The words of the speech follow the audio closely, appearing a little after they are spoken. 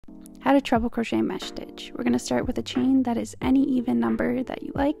How to treble crochet mesh stitch. We're going to start with a chain that is any even number that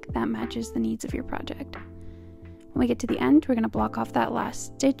you like that matches the needs of your project. When we get to the end, we're going to block off that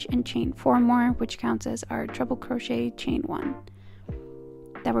last stitch and chain 4 more, which counts as our treble crochet chain 1.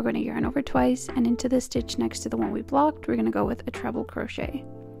 Then we're going to yarn over twice, and into the stitch next to the one we blocked, we're going to go with a treble crochet.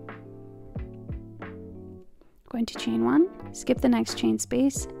 Going to chain 1, skip the next chain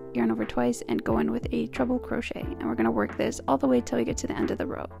space, yarn over twice, and go in with a treble crochet. And we're going to work this all the way till we get to the end of the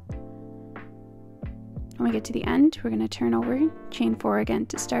row. When we get to the end, we're going to turn over, chain 4 again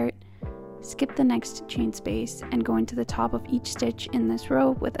to start, skip the next chain space, and go into the top of each stitch in this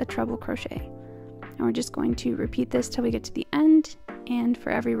row with a treble crochet. And we're just going to repeat this till we get to the end, and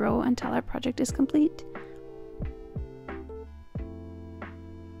for every row until our project is complete.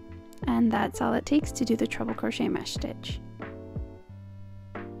 And that's all it takes to do the treble crochet mesh stitch.